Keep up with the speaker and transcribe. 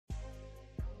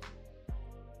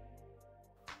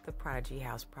The Prodigy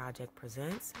House Project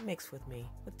presents Mix with Me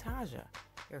with Taja,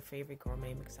 your favorite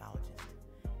gourmet mixologist.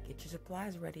 Get your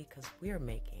supplies ready because we're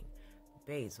making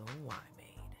basil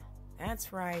limeade.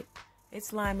 That's right, it's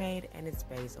limeade and it's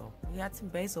basil. We got some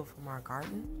basil from our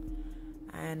garden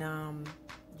and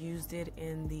used it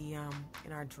in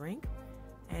our drink.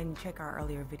 And check our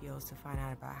earlier videos to find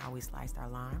out about how we sliced our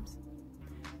limes.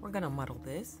 We're gonna muddle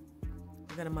this.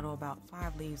 We're gonna muddle about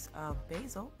 5 leaves of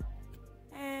basil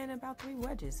and about 3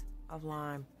 wedges of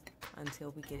lime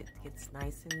until we get it gets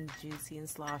nice and juicy and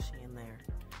sloshy in there.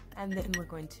 And then we're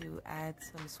going to add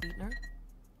some sweetener.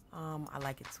 I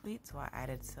like it sweet, so I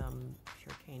added some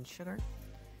pure cane sugar.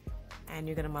 And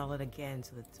you're gonna muddle it again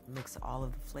so that mix all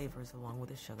of the flavors along with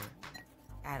the sugar.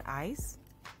 Add ice,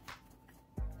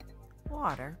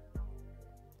 water,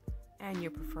 and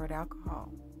your preferred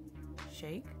alcohol.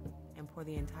 Shake and pour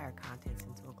the entire contents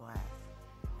into a glass.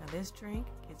 Now this drink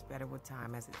gets better with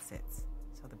time as it sits,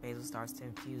 so the basil starts to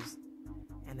infuse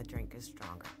and the drink is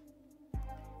stronger.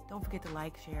 Don't forget to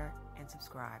like, share, and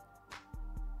subscribe.